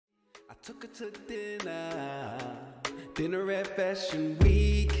took her to dinner at Fashion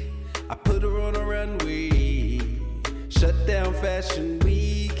Week. I put her on a runway, shut down Fashion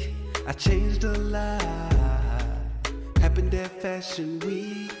Week. I changed her life, happened at Fashion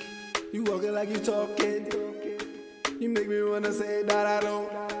Week. You walking like you talking, you make me wanna say that I don't.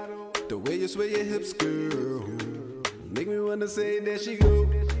 The way you sway your hips, girl, make me wanna say there she go.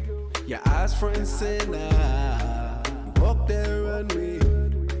 Your eyes front and center, you walk that runway,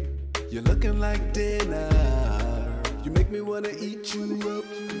 you're looking like dinner. You make me wanna eat you up.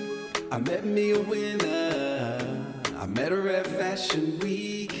 I met me a winner, I met her at Fashion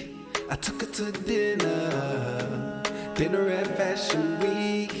Week. I took her to dinner at Fashion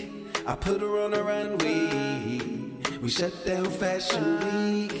Week. I put her on a runway, we shut down Fashion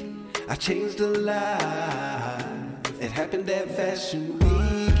Week. I changed her life, it happened at Fashion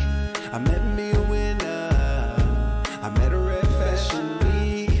Week. I met me a winner, I met her at Fashion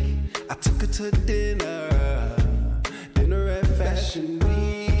Week. I took her to dinner at Fashion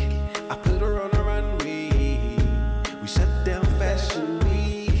Week. I put her on a runway, we shut down Fashion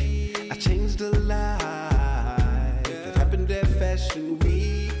Week. I changed her life, it happened at Fashion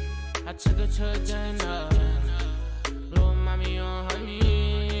Week. I took her to dinner, little mommy on her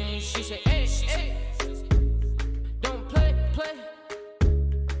knees. She said, hey, hey, don't play,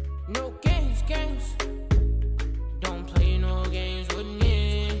 no games, don't play no games with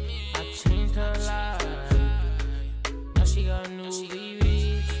me. I changed her life, now she got new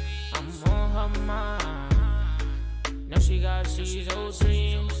BBs, I'm on her mind. Now she got these old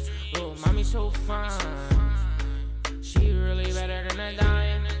dreams, little mommy so fine. She really better than a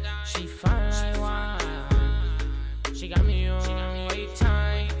dime, she fine like wine. She got me on wait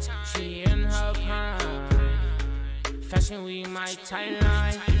time, she in her prime. Fashion Week, my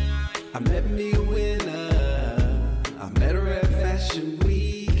timeline. I met me a winner, I met her at Fashion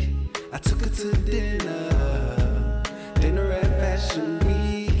Week. I took her to dinner at Fashion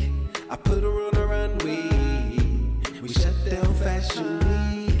Week. I put her on a runway, we shut down Fashion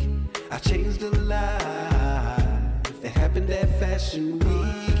Week. I changed her life, it happened at Fashion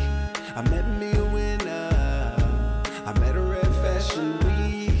Week. I met me a winner, I met her at Fashion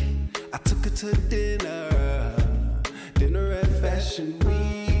Week. I took her to dinner at Fashion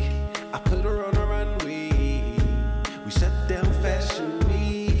Week. I put her on a runway, we shut down Fashion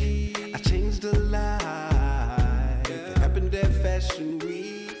Week. I changed her life, it happened at Fashion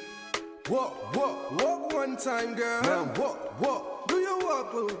Week. Walk one time, girl. Now walk, do your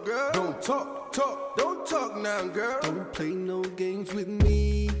walk, little girl. Don't talk, don't talk now, girl. Don't play no games with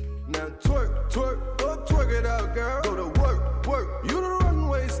me. Now twerk, go twerk it out, girl. Go to work, you the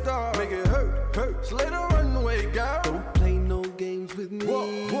runway star. Make it hurt, slay the runway, girl. Don't play no games with me.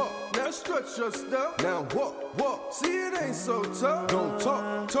 Walk, now stretch your stuff. Now walk, see it ain't so tough. Don't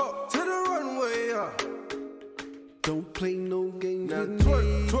talk to the runway, Don't play no games now with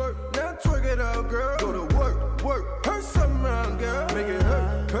twerk, now twerk it out, girl. Go to work, hurt something now, girl. Make it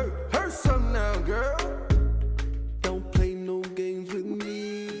hurt something now, girl. Don't play no games with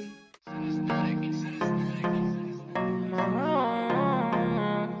me. Am I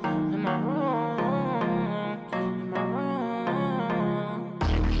wrong? Am I wrong? Am I wrong?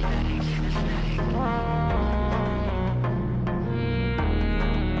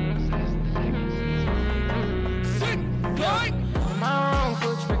 Sing, boy!